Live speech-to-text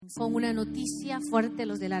Con una noticia fuerte,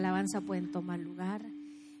 los de la alabanza pueden tomar lugar.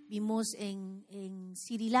 Vimos en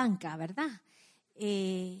Sri Lanka, ¿verdad?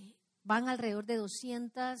 Van alrededor de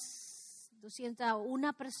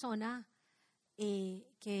 201 personas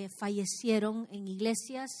que fallecieron en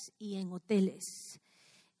iglesias y en hoteles.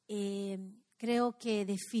 Creo que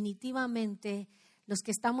definitivamente los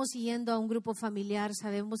que estamos siguiendo a un grupo familiar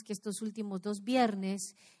sabemos que estos últimos 2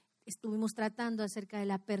 viernes estuvimos tratando acerca de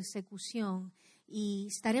la persecución. ¿Y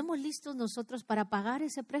estaremos listos nosotros para pagar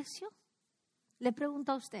ese precio? Le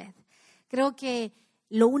pregunto a usted. Creo que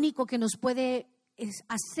lo único que nos puede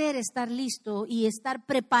hacer estar listos y estar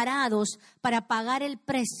preparados para pagar el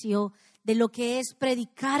precio de lo que es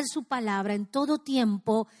predicar su palabra en todo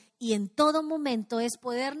tiempo y en todo momento es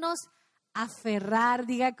podernos aferrar,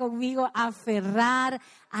 diga conmigo, aferrar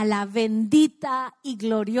a la bendita y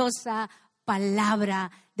gloriosa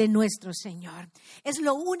palabra de nuestro Señor. Es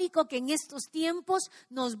lo único que en estos tiempos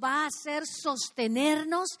nos va a hacer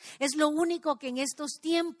sostenernos, es lo único que en estos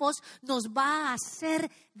tiempos nos va a hacer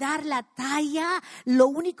dar la talla, lo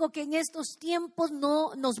único que en estos tiempos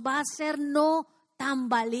no nos va a hacer no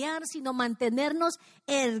tambalear, sino mantenernos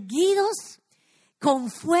erguidos con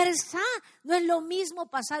fuerza. No es lo mismo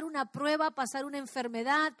pasar una prueba, pasar una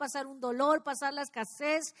enfermedad, pasar un dolor, pasar la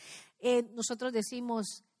escasez. Nosotros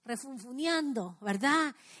decimos refunfuneando,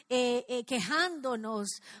 ¿verdad? Quejándonos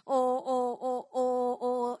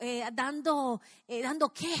o dando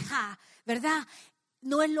queja, ¿verdad?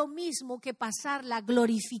 No es lo mismo que pasarla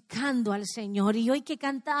glorificando al Señor. Y hoy que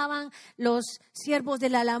cantaban los siervos de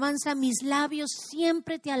la alabanza, mis labios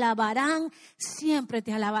siempre te alabarán, siempre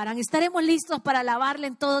te alabarán. Estaremos listos para alabarle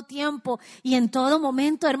en todo tiempo y en todo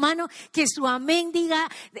momento, hermano. Que su amén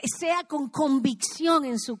sea con convicción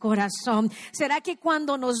en su corazón. ¿Será que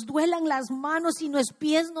cuando nos duelan las manos y los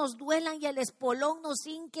pies nos duelan y el espolón nos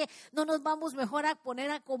hinque, no nos vamos mejor a poner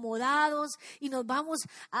acomodados y nos vamos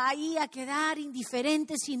ahí a quedar indiferentes?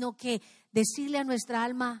 Sino que decirle a nuestra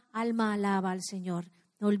alma, alaba al Señor.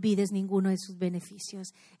 No olvides ninguno de sus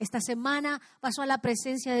beneficios. Esta semana pasó a la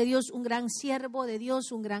presencia de Dios un gran siervo de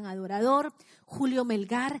Dios, un gran adorador, Julio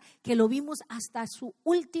Melgar, que lo vimos hasta su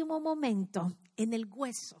último momento en el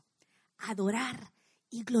hueso, adorar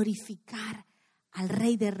y glorificar al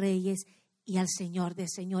Rey de Reyes y al Señor de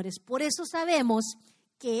Señores. Por eso sabemos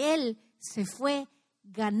que Él se fue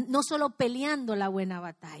no solo peleando la buena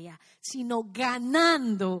batalla, sino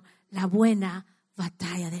ganando la buena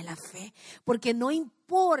batalla de la fe. Porque no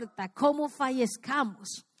importa cómo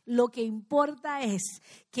fallezcamos, lo que importa es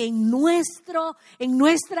que en nuestra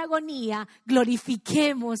agonía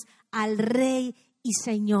glorifiquemos al Rey y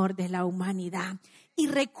Señor de la humanidad. Y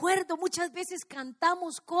recuerdo, muchas veces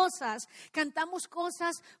cantamos cosas,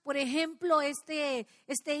 por ejemplo, este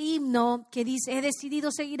himno que dice, he decidido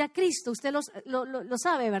seguir a Cristo. Usted lo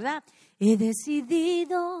sabe, ¿verdad? He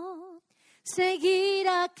decidido seguir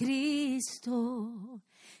a Cristo.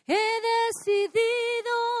 He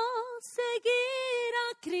decidido seguir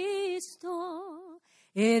a Cristo.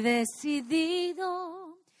 He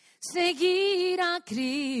decidido seguir a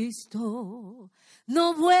Cristo.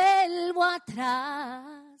 No vuelvo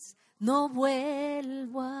atrás, no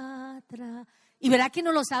vuelvo atrás. Y verá que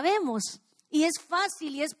no lo sabemos. Y es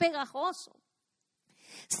fácil y es pegajoso.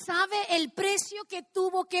 ¿Sabe el precio que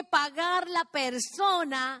tuvo que pagar la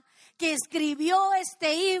persona que escribió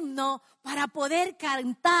este himno para poder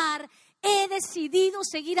cantar? He decidido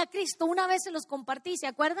seguir a Cristo. Una vez se los compartí, ¿se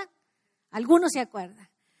acuerdan? Algunos se acuerdan.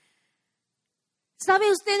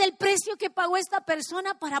 ¿Sabe usted el precio que pagó esta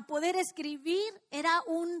persona para poder escribir? Era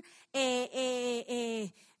un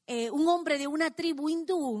hombre de una tribu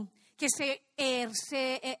hindú que se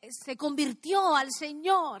convirtió al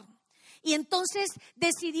Señor. Y entonces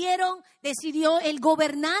decidió el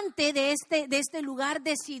gobernante de este lugar,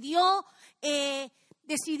 decidió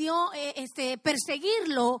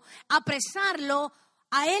perseguirlo, apresarlo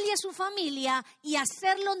a él y a su familia y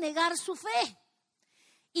hacerlo negar su fe.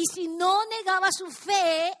 Y si no negaba su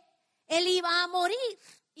fe, él iba a morir.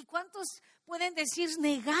 ¿Y cuántos pueden decir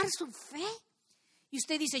negar su fe? Y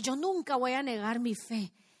usted dice, yo nunca voy a negar mi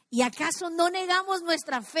fe. ¿Y acaso no negamos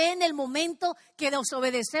nuestra fe en el momento que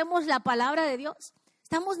desobedecemos la palabra de Dios?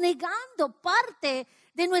 Estamos negando parte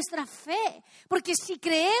de nuestra fe. Porque si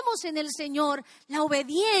creemos en el Señor, la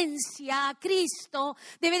obediencia a Cristo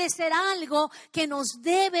debe de ser algo que nos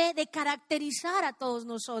debe de caracterizar a todos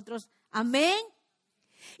nosotros. Amén.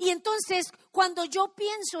 Y entonces, cuando yo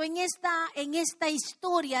pienso en esta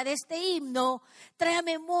historia de este himno, trae a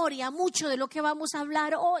memoria mucho de lo que vamos a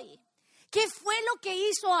hablar hoy. ¿Qué fue lo que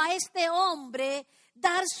hizo a este hombre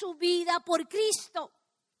dar su vida por Cristo?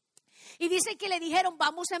 Y dice que le dijeron,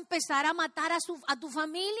 vamos a empezar a matar a tu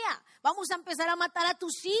familia, vamos a empezar a matar a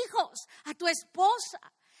tus hijos, a tu esposa.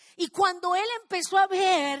 Y cuando él empezó a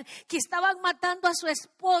ver que estaban matando a su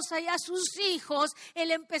esposa y a sus hijos,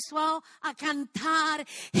 él empezó a cantar: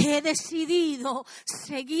 he decidido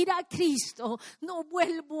seguir a Cristo, no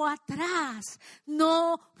vuelvo atrás,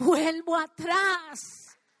 no vuelvo atrás.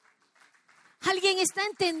 ¿Alguien está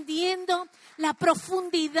entendiendo la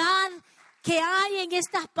profundidad que hay en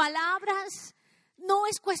estas palabras? No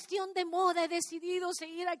es cuestión de moda, he decidido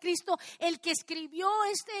seguir a Cristo. El que escribió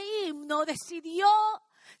este himno decidió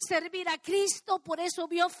servir a Cristo, por eso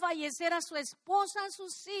vio fallecer a su esposa, a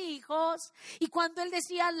sus hijos. Y cuando él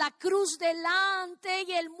decía: la cruz delante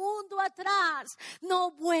y el mundo atrás,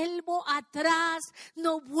 no vuelvo atrás,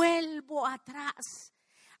 no vuelvo atrás.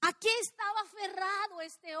 ¿A qué estaba aferrado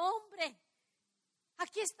este hombre? ¿A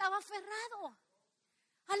qué estaba aferrado?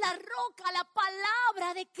 A la roca, a la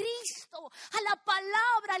palabra de Cristo, a la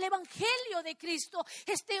palabra, al evangelio de Cristo.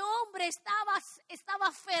 Este hombre estaba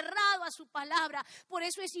aferrado a su palabra. Por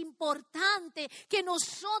eso es importante que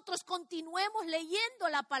nosotros continuemos leyendo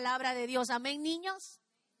la palabra de Dios. Amén, niños.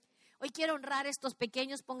 Hoy quiero honrar a estos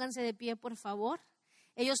pequeños. Pónganse de pie, por favor.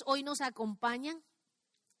 Ellos hoy nos acompañan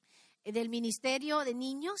del Ministerio de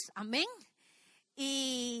Niños. Amén.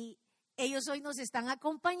 Y ellos hoy nos están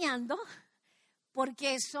acompañando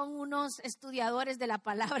porque son unos estudiadores de la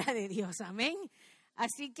palabra de Dios, amén.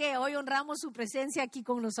 Así que hoy honramos su presencia aquí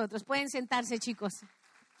con nosotros. Pueden sentarse, chicos.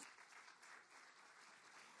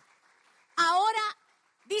 Ahora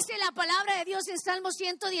dice la palabra de Dios en Salmo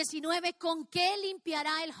 119, ¿con qué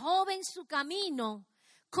limpiará el joven su camino?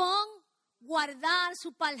 Con guardar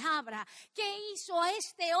su palabra. ¿Qué hizo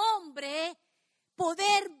este hombre?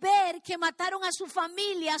 Poder ver que mataron a su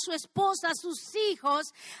familia, a su esposa, a sus hijos,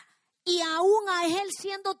 y aún a él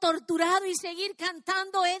siendo torturado y seguir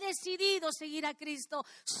cantando: he decidido seguir a Cristo.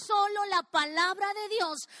 Solo la palabra de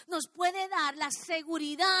Dios nos puede dar la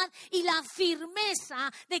seguridad y la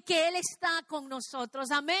firmeza de que Él está con nosotros.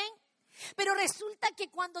 Amén. Pero resulta que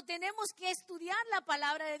cuando tenemos que estudiar la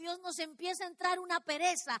palabra de Dios nos empieza a entrar una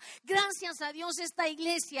pereza. Gracias a Dios esta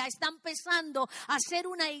iglesia está empezando a ser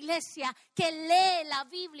una iglesia que lee la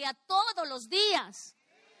Biblia todos los días.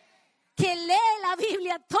 Que lee la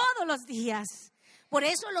Biblia todos los días. Por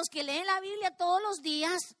eso los que leen la Biblia todos los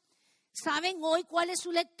días saben hoy cuál es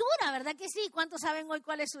su lectura, ¿verdad que sí? ¿Cuántos saben hoy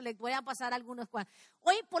cuál es su lectura? Voy a pasar algunos.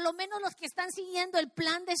 Hoy por lo menos los que están siguiendo el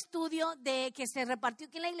plan de estudio de que se repartió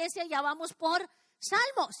aquí en la iglesia, ya vamos por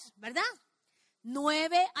Salmos, ¿verdad?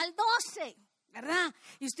 9 al 12, ¿verdad?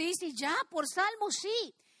 Y usted dice: ya, por Salmos,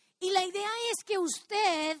 sí. Y la idea es que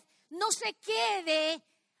usted no se quede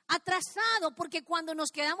atrasado, porque cuando nos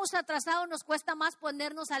quedamos atrasados nos cuesta más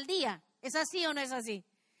ponernos al día. ¿Es así o no es así?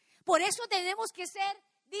 Por eso tenemos que ser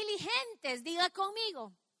diligentes, diga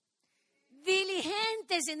conmigo,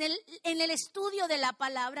 diligentes en el estudio de la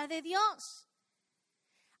palabra de Dios.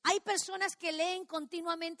 Hay personas que leen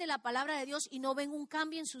continuamente la palabra de Dios y no ven un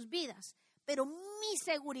cambio en sus vidas. Pero mi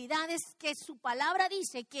seguridad es que su palabra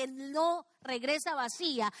dice que no regresa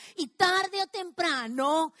vacía, y tarde o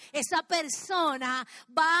temprano esa persona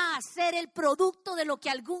va a ser el producto de lo que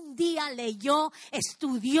algún día leyó,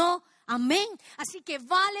 estudió. Amén. Así que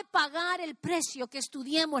vale pagar el precio que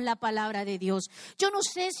estudiemos la palabra de Dios. Yo no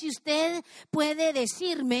sé si usted puede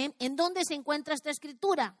decirme en dónde se encuentra esta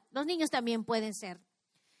escritura. Los niños también pueden ser.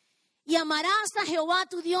 Y amarás a Jehová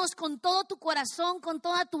tu Dios con todo tu corazón, con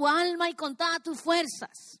toda tu alma y con todas tus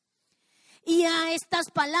fuerzas. Y a estas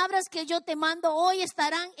palabras que yo te mando hoy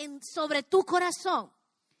estarán sobre tu corazón.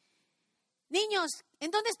 Niños, ¿en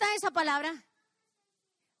dónde está esa palabra?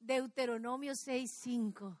 Deuteronomio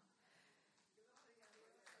 6:5.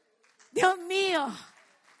 Dios mío,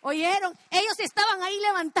 ¿oyeron? Ellos estaban ahí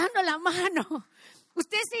levantando la mano.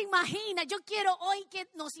 Usted se imagina, yo quiero hoy que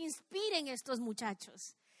nos inspiren estos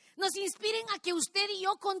muchachos. Nos inspiren a que usted y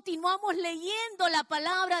yo continuamos leyendo la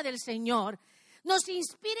palabra del Señor. Nos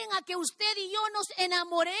inspiren a que usted y yo nos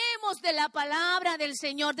enamoremos de la palabra del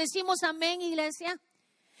Señor. Decimos amén, iglesia.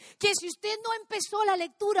 Que si usted no empezó la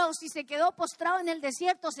lectura o si se quedó postrado en el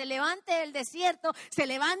desierto, se levante del desierto, se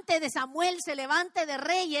levante de Samuel, se levante de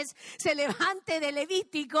Reyes, se levante de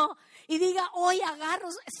Levítico y diga: hoy agarro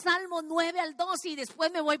Salmo 9 al 12 y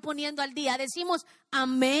después me voy poniendo al día. Decimos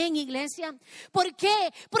amén, iglesia. ¿Por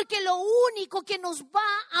qué? Porque lo único que nos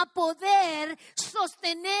va a poder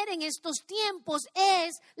sostener en estos tiempos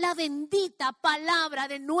es la bendita palabra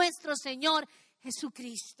de nuestro Señor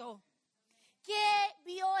Jesucristo. ¿Qué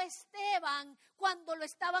vio Esteban cuando lo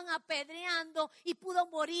estaban apedreando y pudo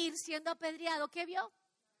morir siendo apedreado? ¿Qué vio?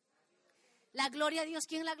 La gloria a Dios.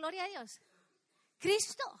 ¿Quién es la gloria a Dios?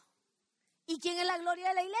 Cristo. ¿Y quién es la gloria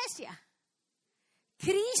de la iglesia?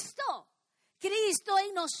 Cristo. Cristo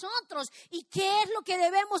en nosotros. ¿Y qué es lo que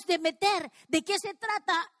debemos de meter? ¿De qué se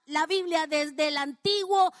trata la Biblia desde el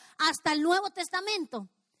Antiguo hasta el Nuevo Testamento?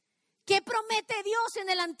 ¿Qué promete Dios en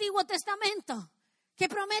el Antiguo Testamento? ¿Qué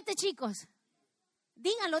promete, chicos?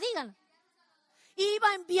 Díganlo, díganlo. Iba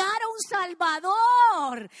a enviar a un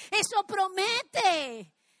Salvador. Eso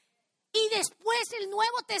promete. Y después el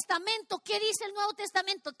Nuevo Testamento. ¿Qué dice el Nuevo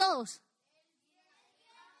Testamento? Todos.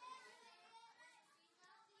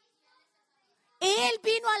 Él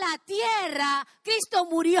vino a la tierra, Cristo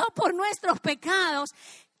murió por nuestros pecados.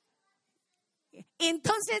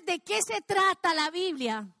 Entonces, ¿de qué se trata la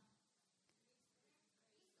Biblia?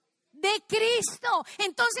 De Cristo.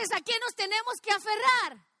 Entonces, ¿a qué nos tenemos que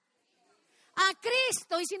aferrar? A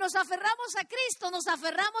Cristo. Y si nos aferramos a Cristo, nos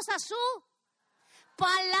aferramos a su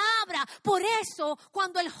palabra. Por eso,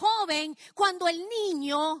 cuando el joven, cuando el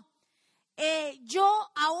niño...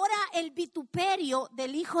 ahora el vituperio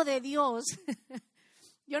del Hijo de Dios,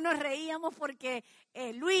 yo nos reíamos porque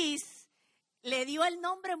Luis le dio el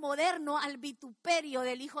nombre moderno al vituperio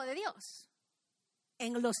del Hijo de Dios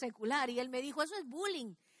en lo secular, y él me dijo, eso es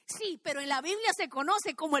bullying. Sí, pero en la Biblia se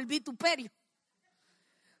conoce como el vituperio.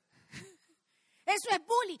 Eso es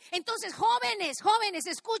bullying. Entonces, jóvenes,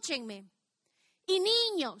 escúchenme, y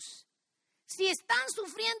niños, si están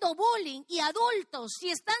sufriendo bullying, y adultos,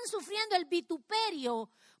 si están sufriendo el vituperio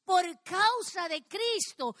por causa de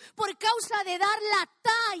Cristo, por causa de dar la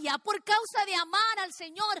talla, por causa de amar al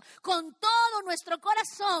Señor con todo nuestro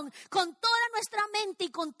corazón, con toda nuestra mente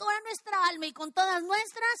y con toda nuestra alma y con todas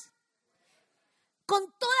nuestras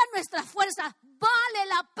fuerzas, vale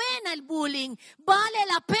la pena el bullying, vale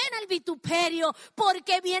la pena el vituperio,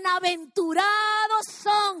 porque bienaventurados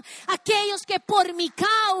son aquellos que por mi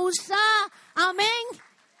causa, amén,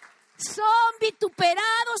 son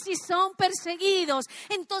vituperados y son perseguidos.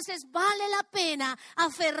 Entonces vale la pena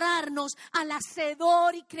aferrarnos al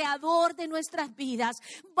hacedor y creador de nuestras vidas.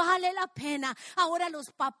 Vale la pena. Ahora los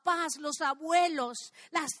papás, los abuelos,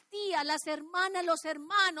 las tías, las hermanas, los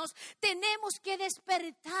hermanos, tenemos que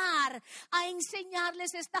despertar a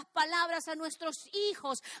enseñarles estas palabras a nuestros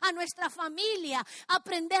hijos, a nuestra familia,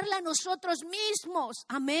 aprenderla a nosotros mismos.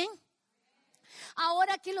 Amén.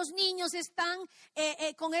 Ahora que los niños están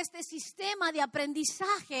con este sistema de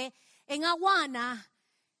aprendizaje en Aguana,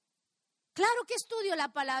 claro que estudio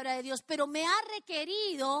la palabra de Dios, pero me ha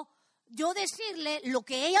requerido yo decirle lo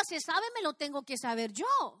que ella se sabe, me lo tengo que saber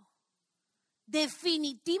yo.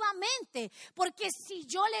 Definitivamente, porque si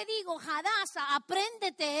yo le digo, Hadassah,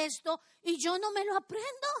 apréndete esto, y yo no me lo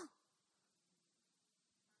aprendo,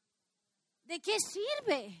 ¿de qué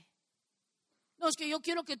sirve? No, es que yo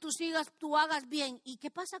quiero que tú hagas bien. ¿Y qué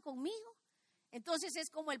pasa conmigo? Entonces es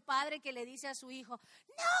como el padre que le dice a su hijo,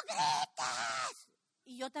 ¡no grites!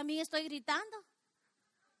 Y yo también estoy gritando,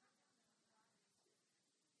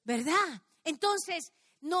 ¿verdad? Entonces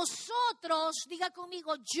nosotros, diga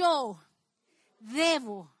conmigo, yo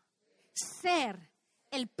debo ser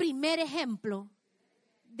el primer ejemplo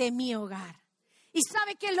de mi hogar. ¿Y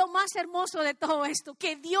sabe qué es lo más hermoso de todo esto?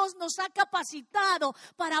 Que Dios nos ha capacitado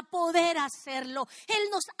para poder hacerlo. Él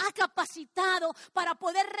nos ha capacitado para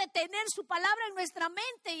poder retener su palabra en nuestra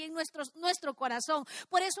mente y en nuestro corazón.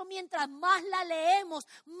 Por eso, mientras más la leemos,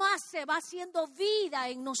 más se va haciendo vida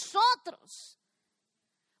en nosotros.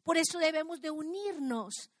 Por eso debemos de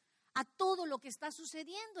unirnos a todo lo que está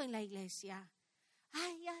sucediendo en la iglesia.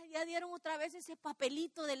 Ay, ya dieron otra vez ese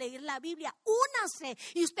papelito de leer la Biblia. Únase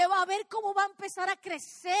y usted va a ver cómo va a empezar a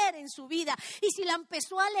crecer en su vida. Y si la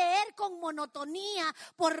empezó a leer con monotonía,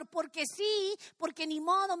 porque sí, porque ni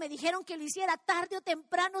modo, me dijeron que lo hiciera, tarde o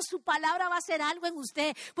temprano su palabra va a hacer algo en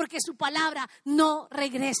usted, porque su palabra no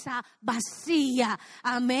regresa vacía.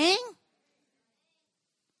 Amén.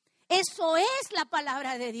 Eso es la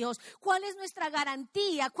palabra de Dios. ¿Cuál es nuestra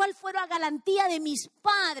garantía? ¿Cuál fue la garantía de mis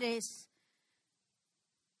padres?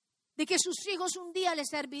 De que sus hijos un día le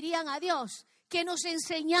servirían a Dios, que nos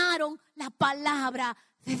enseñaron la palabra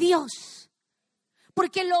de Dios.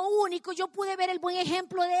 Porque lo único, yo pude ver el buen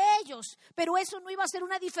ejemplo de ellos, pero eso no iba a hacer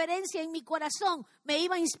una diferencia en mi corazón. Me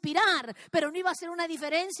iba a inspirar, pero no iba a hacer una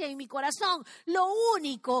diferencia en mi corazón. Lo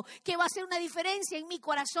único que va a hacer una diferencia en mi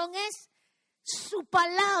corazón es su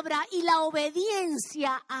palabra y la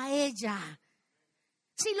obediencia a ella.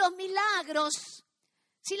 Si los milagros,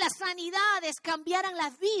 si las sanidades cambiaran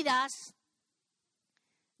las vidas,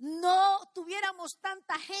 no tuviéramos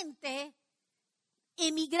tanta gente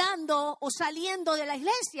emigrando o saliendo de la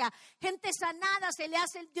iglesia. Gente sanada,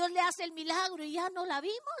 Dios le hace el milagro y ya no la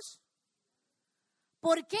vimos.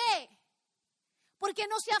 ¿Por qué? Porque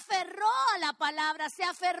no se aferró a la palabra, se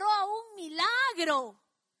aferró a un milagro.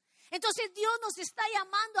 Entonces Dios nos está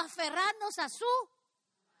llamando a aferrarnos a su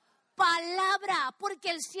palabra,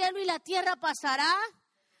 porque el cielo y la tierra pasará,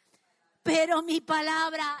 pero mi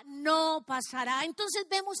palabra no pasará. Entonces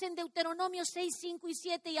vemos en Deuteronomio 6, 5 y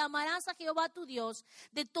 7, y amarás a Jehová tu Dios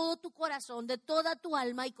de todo tu corazón, de toda tu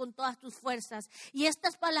alma y con todas tus fuerzas. Y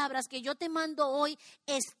estas palabras que yo te mando hoy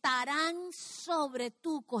estarán sobre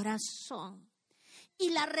tu corazón. Y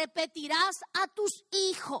las repetirás a tus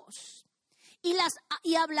hijos.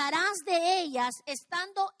 Y hablarás de ellas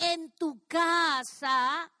estando en tu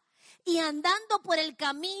casa y andando por el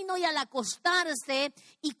camino y al acostarse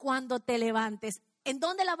y cuando te levantes. ¿En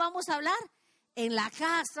dónde la vamos a hablar? En la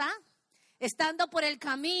casa, estando por el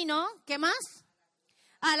camino. ¿Qué más?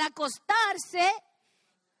 Al acostarse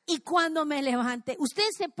y cuando me levante. Usted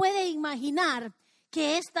se puede imaginar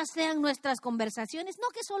que estas sean nuestras conversaciones. No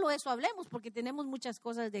que solo eso hablemos, porque tenemos muchas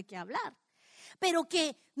cosas de qué hablar. Pero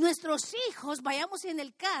que nuestros hijos vayamos en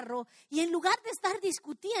el carro y en lugar de estar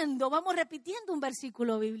discutiendo, vamos repitiendo un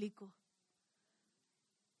versículo bíblico.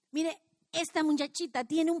 Mire, esta muchachita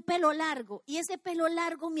tiene un pelo largo y ese pelo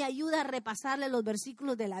largo me ayuda a repasarle los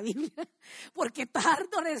versículos de la Biblia, porque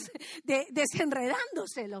tardo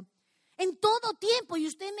desenredándoselo. En todo tiempo, y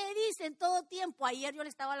usted me dice en todo tiempo, ayer yo le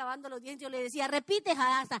estaba lavando los dientes, yo le decía, repite,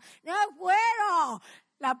 Hadassah. No puedo.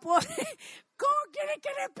 La pobre, ¿cómo quiere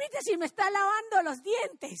que repite si me está lavando los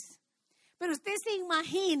dientes? Pero usted se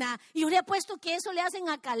imagina, y yo le he puesto que eso le hacen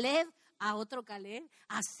a Caleb, a otro Caleb,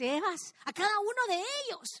 a Sebas, a cada uno de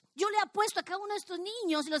ellos. Yo le he puesto a cada uno de estos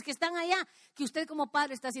niños, los que están allá, que usted como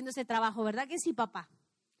padre está haciendo ese trabajo, ¿verdad que sí, papá?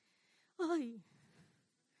 Ay.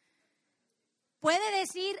 Puede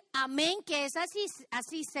decir amén, que es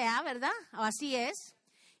así sea, ¿verdad? O así es.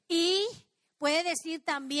 Y puede decir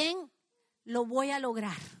también, lo voy a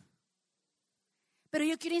lograr. Pero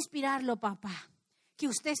yo quiero inspirarlo, papá, que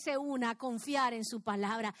usted se una a confiar en su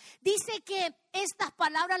palabra. Dice que estas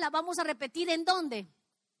palabras las vamos a repetir ¿en dónde?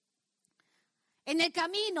 En el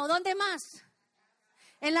camino, ¿dónde más?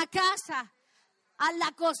 En la casa, al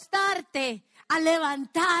acostarte, al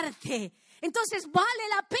levantarte. Entonces vale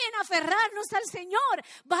la pena aferrarnos al Señor,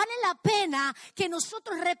 vale la pena que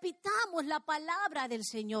nosotros repitamos la palabra del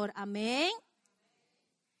Señor, amén.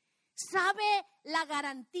 ¿Sabe la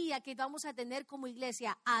garantía que vamos a tener como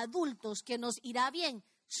iglesia, adultos, que nos irá bien?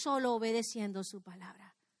 Solo obedeciendo su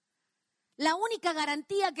palabra. La única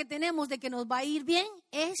garantía que tenemos de que nos va a ir bien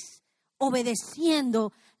es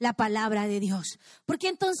obedeciendo la palabra de Dios. Porque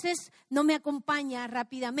entonces no me acompaña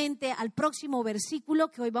rápidamente al próximo versículo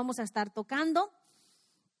que hoy vamos a estar tocando.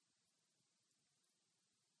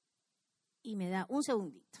 Y me da un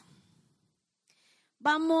segundito.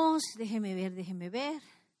 Vamos, déjeme ver.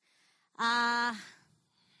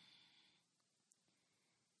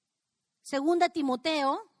 Segunda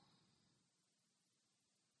Timoteo,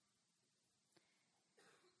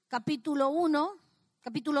 capítulo 1,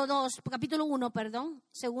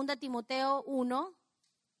 Segunda Timoteo 1,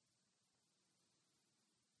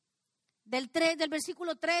 del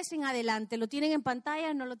versículo 3 en adelante. ¿Lo tienen en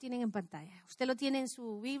pantalla o no lo tienen en pantalla? ¿Usted lo tiene en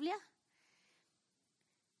su Biblia?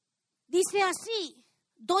 Dice así: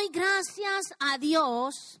 doy gracias a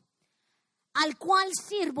Dios, al cual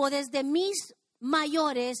sirvo desde mis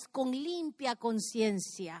mayores con limpia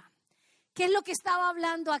conciencia. ¿Qué es lo que estaba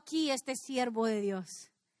hablando aquí este siervo de Dios?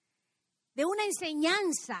 De una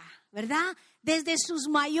enseñanza, ¿verdad? Desde sus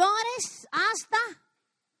mayores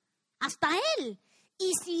hasta él.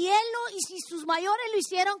 Y si sus mayores lo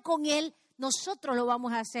hicieron con él, nosotros lo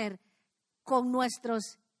vamos a hacer con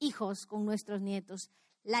nuestros hijos, con nuestros nietos.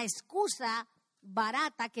 La excusa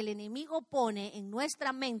barata que el enemigo pone en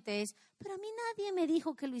nuestra mente es, pero a mí nadie me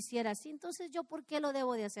dijo que lo hiciera así, entonces yo ¿por qué lo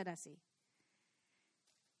debo de hacer así?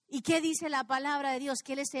 ¿Y qué dice la palabra de Dios?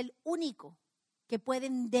 Que Él es el único que puede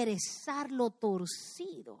enderezar lo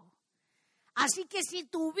torcido. Así que si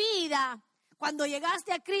tu vida, cuando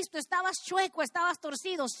llegaste a Cristo, estabas chueco, estabas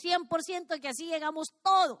torcido, 100% que así llegamos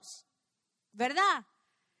todos, ¿verdad?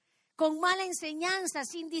 Con mala enseñanza,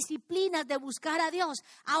 sin disciplinas de buscar a Dios.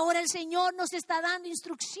 Ahora el Señor nos está dando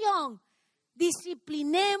instrucción.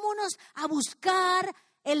 Disciplinémonos a buscar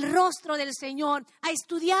el rostro del Señor, a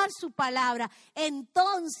estudiar su palabra.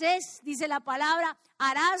 Entonces, dice la palabra,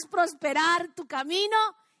 harás prosperar tu camino.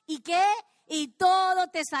 ¿Y qué? Y todo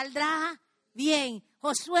te saldrá bien.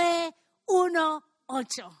 Josué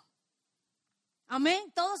 1:8.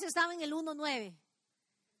 Amén. Todos se saben el 1:9.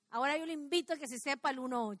 Ahora yo le invito a que se sepa el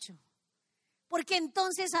 1:8. Porque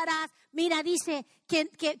entonces harás, mira, dice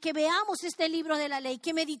que veamos este libro de la ley,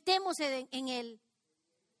 que meditemos en él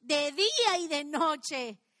de día y de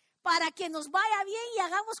noche, para que nos vaya bien y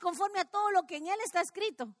hagamos conforme a todo lo que en Él está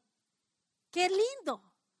escrito. ¡Qué lindo!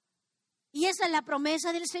 Y esa es la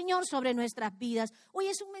promesa del Señor sobre nuestras vidas. Hoy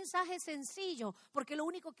es un mensaje sencillo, porque lo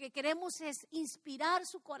único que queremos es inspirar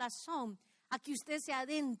su corazón a que usted se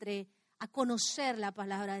adentre a conocer la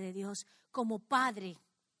palabra de Dios como padre,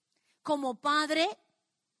 como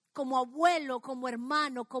abuelo, como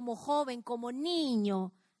hermano, como joven, como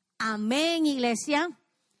niño. Amén, iglesia.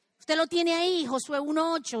 Usted lo tiene ahí, Josué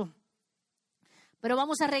 1:8. Pero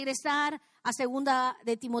vamos a regresar a 2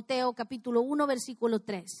 de Timoteo, capítulo 1, versículo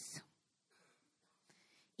 3.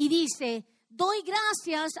 Y dice: doy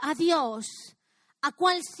gracias a Dios, a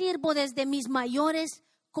cual sirvo desde mis mayores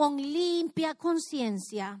con limpia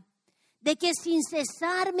conciencia, de que sin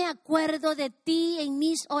cesar me acuerdo de ti en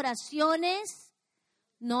mis oraciones,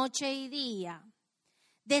 noche y día,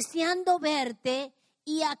 deseando verte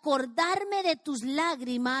y acordarme de tus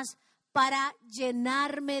lágrimas para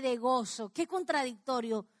llenarme de gozo. Qué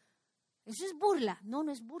contradictorio. Eso es burla. No,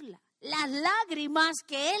 no es burla. Las lágrimas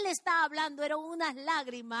que él está hablando eran unas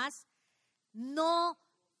lágrimas no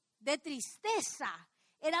de tristeza,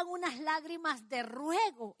 eran unas lágrimas de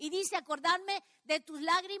ruego. Y dice: acordarme de tus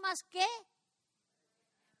lágrimas, ¿qué?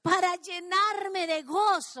 Para llenarme de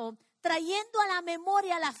gozo, trayendo a la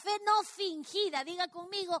memoria la fe no fingida. Diga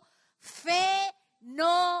conmigo, fe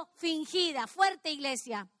no fingida. Fuerte,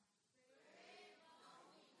 iglesia.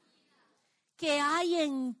 Que hay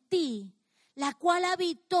en ti, la cual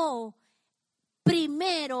habitó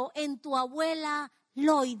primero en tu abuela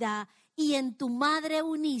Loida y en tu madre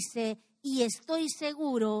Eunice, y estoy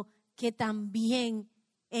seguro que también,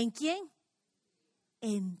 ¿en quién?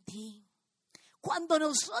 En ti. Cuando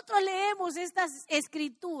nosotros leemos esta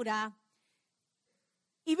escritura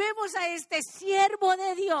y vemos a este siervo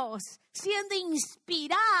de Dios siendo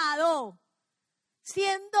inspirado,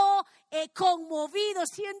 siendo conmovido,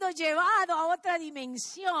 siendo llevado a otra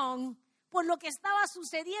dimensión por lo que estaba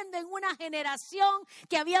sucediendo en una generación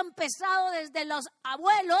que había empezado desde los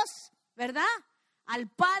abuelos, ¿verdad? Al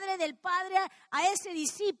padre del padre, a ese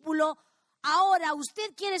discípulo. Ahora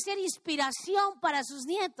usted quiere ser inspiración para sus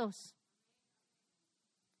nietos.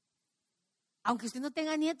 Aunque usted no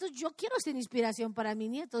tenga nietos, yo quiero ser inspiración para mis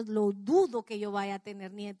nietos. Lo dudo que yo vaya a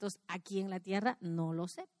tener nietos aquí en la tierra. No lo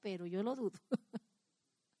sé, pero yo lo dudo.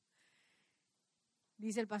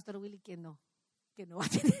 Dice el pastor Willy que no va a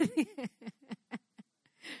tener.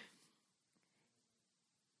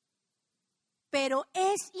 Pero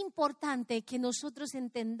es importante que nosotros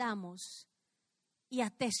entendamos y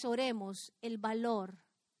atesoremos el valor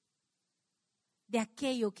de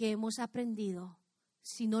aquello que hemos aprendido.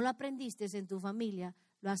 Si no lo aprendiste en tu familia,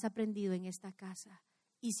 lo has aprendido en esta casa.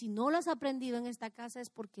 Y si no lo has aprendido en esta casa es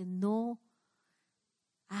porque no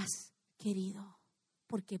has querido,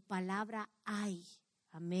 porque palabra hay.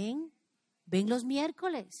 Amén. Ven los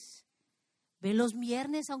miércoles, ven los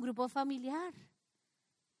viernes a un grupo familiar.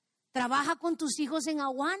 Trabaja con tus hijos en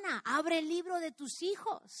Aguana, abre el libro de tus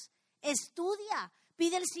hijos, estudia,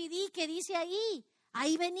 pide el CD que dice ahí.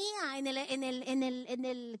 Ahí venía en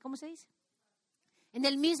el ¿cómo se dice? En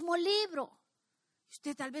el mismo libro.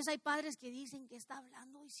 Usted, tal vez hay padres que dicen que está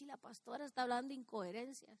hablando, y si la pastora está hablando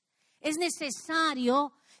incoherencias. Es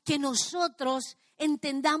necesario que nosotros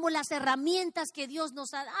entendamos las herramientas que Dios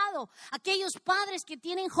nos ha dado. Aquellos padres que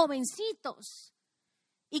tienen jovencitos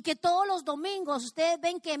y que todos los domingos ustedes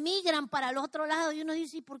ven que emigran para el otro lado y uno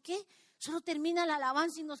dice: ¿y por qué? Solo termina la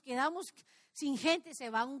alabanza y nos quedamos sin gente. Se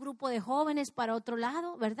va un grupo de jóvenes para otro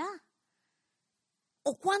lado, ¿verdad?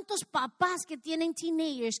 ¿O cuántos papás que tienen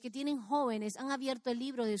teenagers, que tienen jóvenes, han abierto el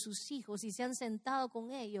libro de sus hijos y se han sentado con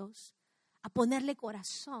ellos a ponerle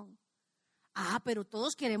corazón? Pero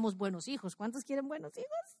todos queremos buenos hijos. ¿Cuántos quieren buenos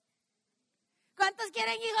hijos? ¿Cuántos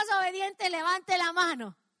quieren hijos obedientes? Levante la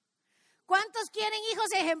mano. ¿Cuántos quieren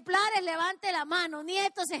hijos ejemplares? Levante la mano.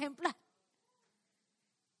 Nietos ejemplares.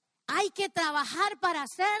 Hay que trabajar para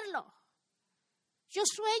hacerlo. Yo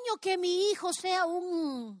sueño que mi hijo sea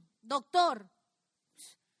un doctor.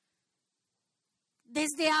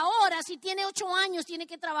 Desde ahora, si tiene 8 años, tiene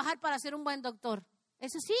que trabajar para ser un buen doctor.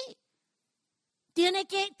 Eso sí. Tiene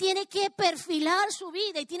que perfilar su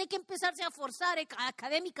vida y tiene que empezarse a forzar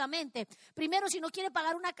académicamente. Primero, si no quiere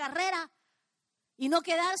pagar una carrera y no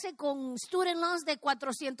quedarse con student loans de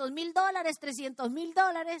 $400,000,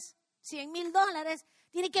 $300,000, $100,000,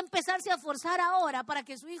 tiene que empezarse a forzar ahora para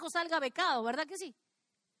que su hijo salga becado, ¿verdad que sí?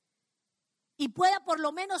 Y pueda por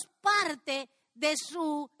lo menos parte de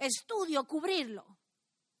su estudio cubrirlo.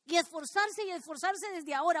 Y esforzarse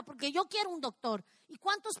desde ahora, porque yo quiero un doctor. ¿Y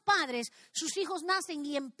cuántos padres, sus hijos nacen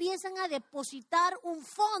y empiezan a depositar un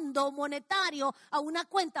fondo monetario a una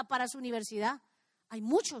cuenta para su universidad? Hay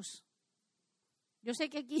muchos. Yo sé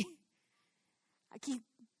que aquí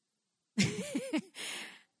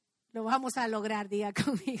lo vamos a lograr, diga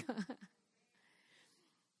conmigo.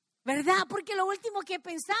 ¿Verdad? Porque lo último que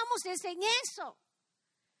pensamos es en eso.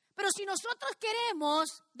 Pero si nosotros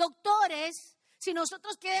queremos doctores, si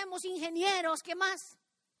nosotros queremos ingenieros, ¿qué más?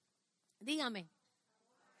 Dígame.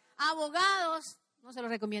 Abogados, no se los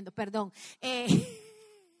recomiendo, perdón.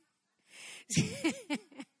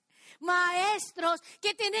 Maestros,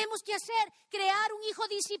 ¿qué tenemos que hacer? Crear un hijo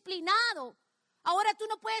disciplinado. Ahora tú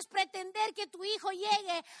no puedes pretender que tu hijo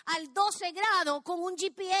llegue al 12 grado con un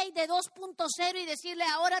GPA de 2.0 y decirle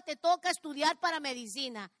ahora te toca estudiar para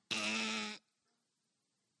medicina.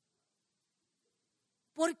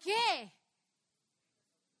 ¿Por qué?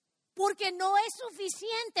 Porque no es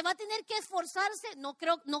suficiente, va a tener que esforzarse. No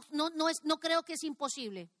creo que es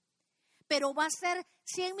imposible, pero va a ser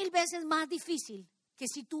 100,000 veces más difícil que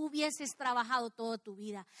si tú hubieses trabajado toda tu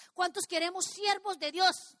vida. ¿Cuántos queremos siervos de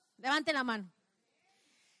Dios? Levanten la mano.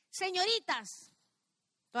 Señoritas,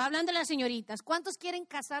 estoy hablando de las señoritas. ¿Cuántos quieren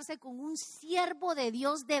casarse con un siervo de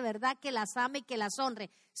Dios de verdad que las ame y que las honre?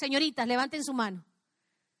 Señoritas, levanten su mano.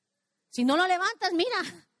 Si no lo levantas, mira.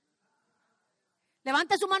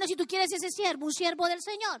 Levanta su mano si tú quieres ese siervo, un siervo del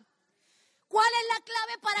Señor. ¿Cuál es la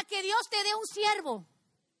clave para que Dios te dé un siervo?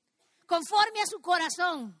 Conforme a su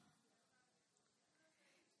corazón.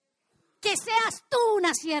 Que seas tú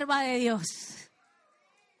una sierva de Dios.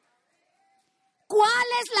 ¿Cuál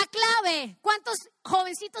es la clave? ¿Cuántos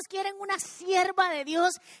jovencitos quieren una sierva de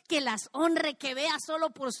Dios que las honre, que vea solo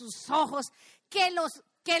por sus ojos, que la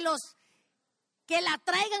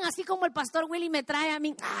traigan así como el pastor Willy me trae a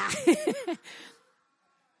mí?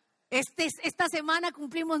 Esta semana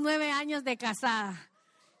cumplimos 9 años de casada.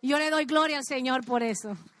 Yo le doy gloria al Señor por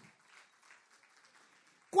eso.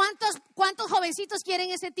 ¿Cuántos jovencitos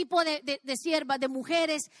quieren ese tipo de siervas, de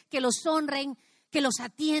mujeres que los honren, que los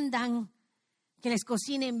atiendan, que les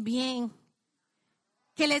cocinen bien,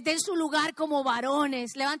 que les den su lugar como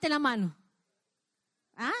varones? Levanten la mano.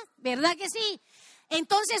 ¿Ah? ¿Verdad que sí?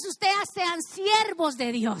 Entonces ustedes sean siervos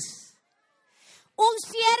de Dios. Un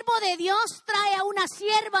siervo de Dios trae a una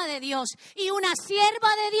sierva de Dios y una sierva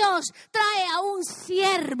de Dios trae a un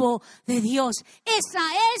siervo de Dios. Esa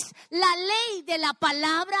es la ley de la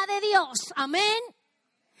palabra de Dios. Amén.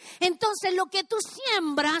 Entonces lo que tú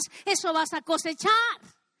siembras, eso vas a cosechar.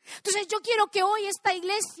 Entonces yo quiero que hoy esta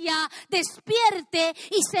iglesia despierte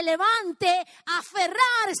y se levante a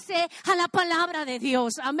aferrarse a la palabra de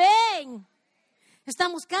Dios. Amén.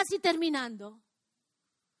 Estamos casi terminando.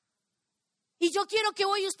 Y yo quiero que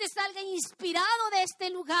hoy usted salga inspirado de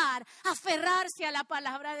este lugar a aferrarse a la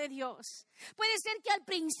palabra de Dios. Puede ser que al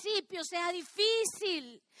principio sea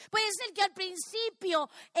difícil. Puede ser que al principio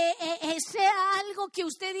sea algo que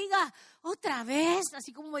usted diga otra vez,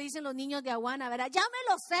 así como me dicen los niños de Aguana, ¿verdad? Ya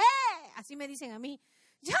me lo sé. Así me dicen a mí.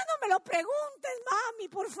 Ya no me lo preguntes, mami,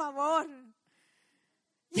 por favor.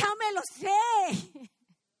 Ya me lo sé.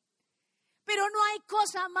 Pero no hay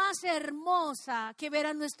cosa más hermosa que ver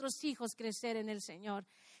a nuestros hijos crecer en el Señor.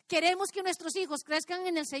 Queremos que nuestros hijos crezcan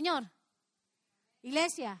en el Señor.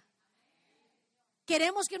 Iglesia,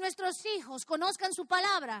 queremos que nuestros hijos conozcan su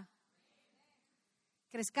palabra.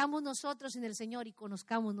 Crezcamos nosotros en el Señor y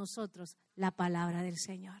conozcamos nosotros la palabra del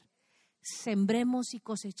Señor. Sembremos y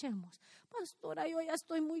cosechemos. Pastora, yo ya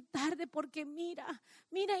estoy muy tarde porque mira,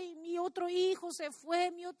 y mi otro hijo se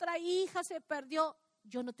fue, mi otra hija se perdió.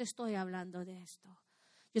 Yo no te estoy hablando de esto.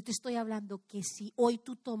 Yo te estoy hablando que si hoy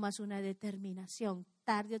tú tomas una determinación,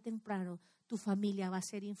 tarde o temprano, tu familia va a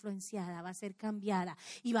ser influenciada, va a ser cambiada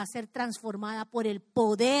y va a ser transformada por el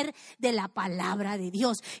poder de la palabra de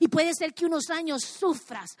Dios. Y puede ser que unos años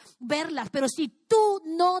sufras verlas, pero si tú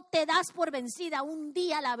no te das por vencida, un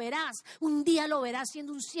día la verás, un día lo verás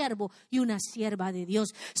siendo un siervo y una sierva de Dios.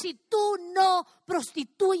 Si tú no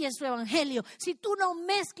prostituyes su evangelio, si tú no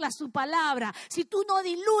mezclas su palabra, si tú no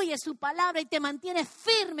diluyes su palabra y te mantienes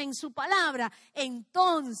firme en su palabra,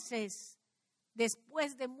 entonces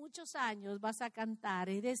después de muchos años vas a cantar: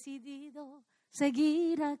 he decidido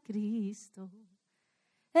seguir a Cristo.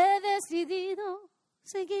 He decidido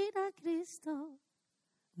seguir a Cristo.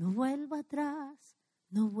 No vuelvo atrás,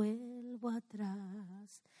 no vuelvo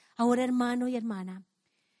atrás. Ahora, hermano y hermana,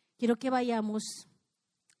 quiero que vayamos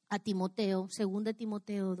a Timoteo, 2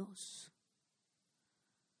 Timoteo 2.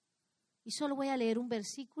 Y solo voy a leer un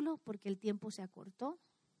versículo porque el tiempo se acortó.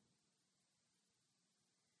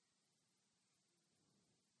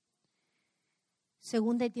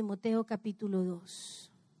 Segunda de Timoteo capítulo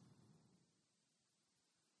 2.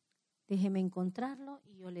 Déjeme encontrarlo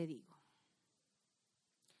y yo le digo.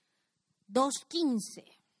 2:15.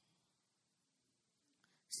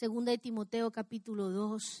 Segunda de Timoteo capítulo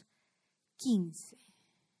 2, 15.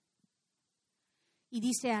 Y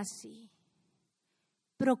dice así: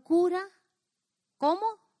 procura, ¿cómo?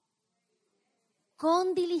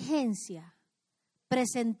 Con diligencia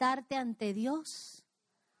presentarte ante Dios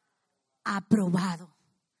aprobado,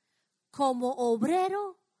 como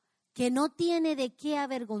obrero que no tiene de qué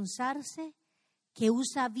avergonzarse, que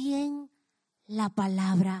usa bien la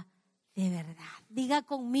palabra de verdad. Diga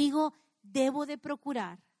conmigo: debo de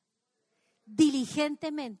procurar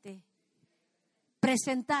diligentemente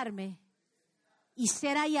presentarme y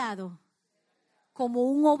ser hallado como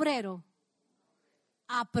un obrero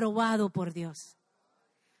aprobado por Dios.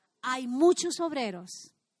 Hay muchos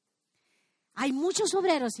obreros,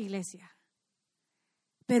 iglesia,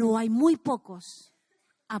 pero hay muy pocos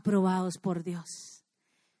aprobados por Dios.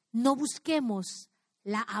 No busquemos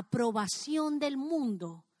la aprobación del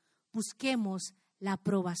mundo, busquemos la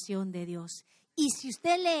aprobación de Dios. Y si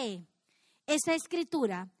usted lee esa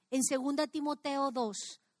escritura en 2 Timoteo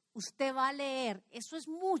 2, usted va a leer, eso es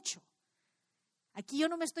mucho. Aquí yo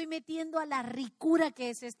no me estoy metiendo a la ricura que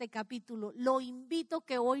es este capítulo. Lo invito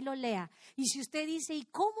que hoy lo lea. Y si usted dice: ¿y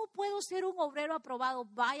cómo puedo ser un obrero aprobado?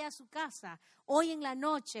 Vaya a su casa, hoy en la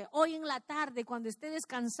noche, hoy en la tarde, cuando esté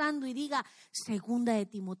descansando, y diga: 2 de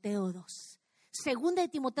Timoteo 2. 2 de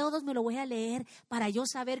Timoteo 2 me lo voy a leer para yo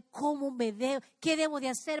saber qué debo de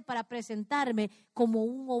hacer para presentarme como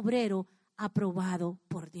un obrero aprobado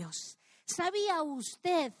por Dios. ¿Sabía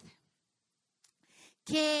usted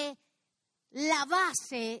que la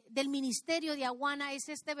base del ministerio de Awana es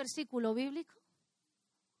este versículo bíblico?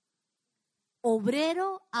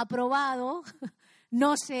 Obrero aprobado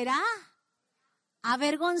no será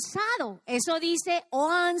avergonzado. Eso dice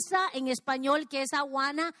OANSA en español, que es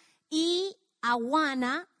Awana, y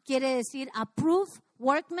Awana quiere decir approved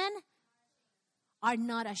workmen are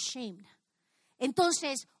not ashamed.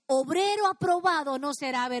 Entonces, obrero aprobado no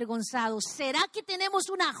será avergonzado. ¿Será que tenemos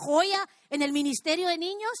una joya en el ministerio de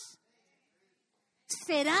niños?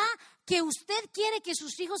 ¿Será que usted quiere que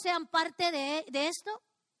sus hijos sean parte de esto?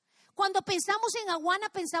 Cuando pensamos en Awana,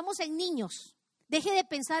 pensamos en niños. Deje de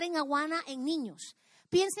pensar en Awana en niños.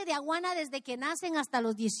 Piense de Awana desde que nacen hasta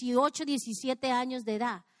los 18, 17 años de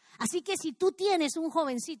edad. Así que si tú tienes un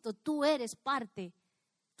jovencito, tú eres parte,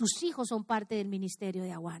 tus hijos son parte del ministerio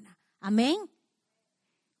de Awana. Amén.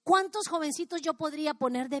 ¿Cuántos jovencitos yo podría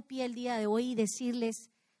poner de pie el día de hoy y decirles: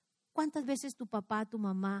 ¿cuántas veces tu papá, tu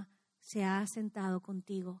mamá se ha sentado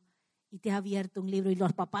contigo y te ha abierto un libro? Y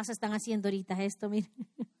los papás están haciendo ahorita esto, miren.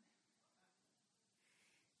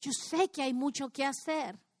 Yo sé que hay mucho que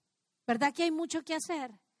hacer, ¿verdad que hay mucho que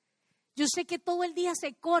hacer? Yo sé que todo el día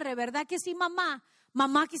se corre, ¿verdad que sí, mamá?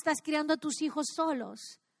 Mamá, que estás criando a tus hijos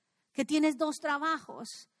solos, que tienes 2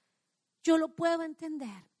 trabajos. Yo lo puedo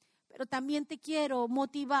entender, pero también te quiero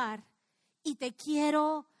motivar y te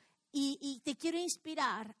quiero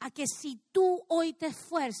inspirar a que si tú hoy te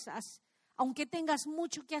esfuerzas, aunque tengas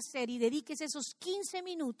mucho que hacer, y dediques esos 15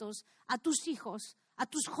 minutos a tus hijos, a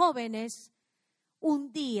tus jóvenes,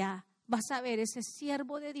 un día vas a ver ese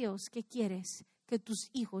siervo de Dios que quieres que tus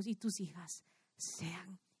hijos y tus hijas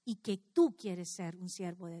sean, y que tú quieres ser un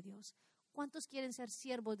siervo de Dios. ¿Cuántos quieren ser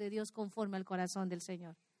siervos de Dios conforme al corazón del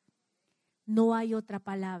Señor? No hay otra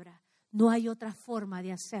palabra, no hay otra forma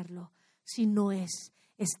de hacerlo, si no es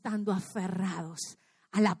estando aferrados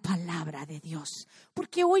a la palabra de Dios.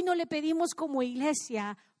 Porque hoy no le pedimos como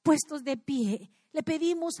iglesia puestos de pie, le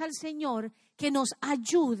pedimos al Señor que nos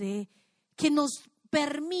ayude, que nos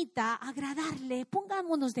permita agradarle.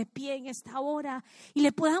 Pongámonos de pie en esta hora y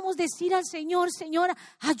le podamos decir al Señor: Señor,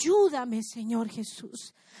 ayúdame, Señor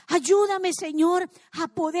Jesús. Ayúdame, Señor, a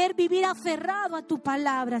poder vivir aferrado a tu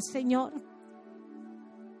palabra, Señor.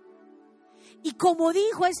 Y como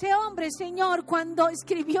dijo ese hombre, Señor, cuando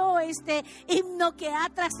escribió este himno que ha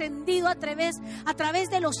trascendido a través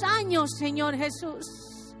de los años, Señor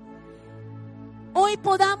Jesús, hoy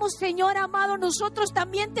podamos, Señor amado, nosotros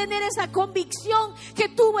también tener esa convicción que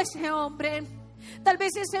tuvo ese hombre. Tal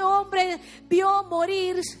vez ese hombre vio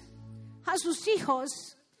morir a sus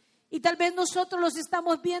hijos y tal vez nosotros los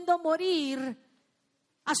estamos viendo morir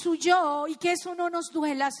a su yo, y que eso no nos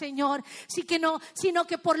duela, Señor, sino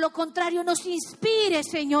que por lo contrario nos inspire,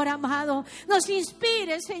 Señor amado, nos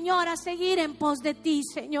inspire, Señor, a seguir en pos de ti,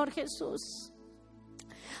 Señor Jesús.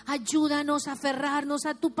 Ayúdanos a aferrarnos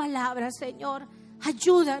a tu palabra, Señor.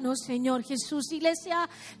 Ayúdanos, Señor Jesús. Iglesia,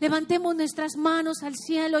 levantemos nuestras manos al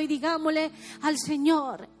cielo y digámosle al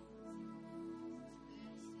Señor: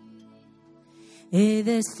 he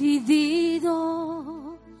decidido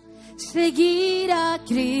seguir a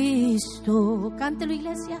Cristo. Cántelo,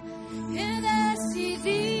 iglesia. He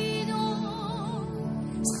decidido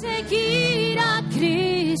seguir a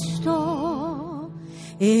Cristo.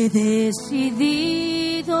 He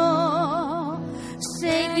decidido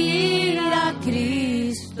seguir a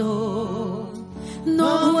Cristo.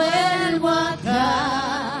 No vuelvo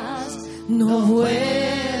atrás, no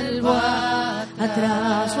vuelvo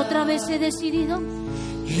atrás. Otra vez he decidido.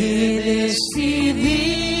 He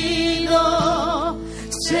decidido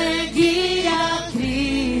seguir a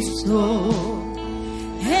Cristo.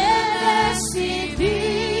 He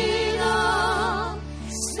decidido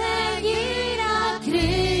seguir a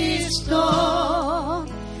Cristo.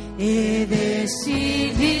 He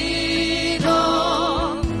decidido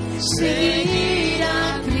seguir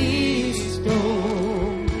a Cristo.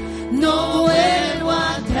 No vuelvo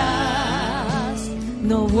atrás,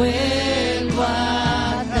 no vuelvo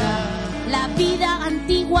atrás. La vida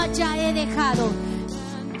antigua ya he dejado.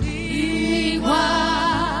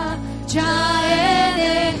 Antigua ya he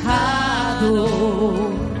dejado.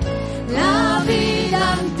 La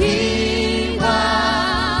vida antigua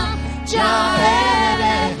ya he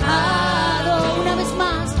dejado. Una vez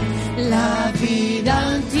más. La vida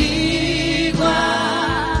antigua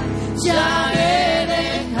ya he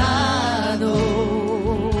dejado.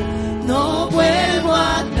 No vuelvo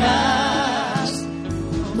atrás,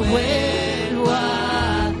 no vuelvo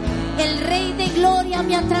atrás. El Rey de Gloria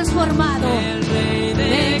me ha transformado. El Rey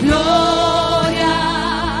de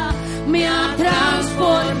Gloria me ha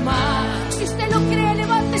transformado. Si usted lo cree,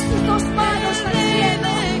 levante sus dos manos al cielo.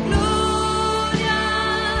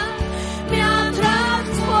 Me ha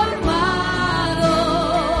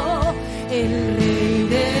transformado. El Rey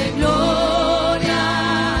de Gloria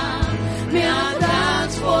me ha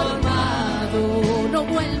transformado. No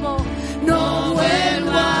vuelvo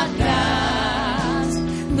atrás,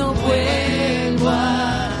 no vuelvo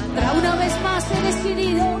atrás. Una vez más he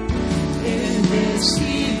decidido.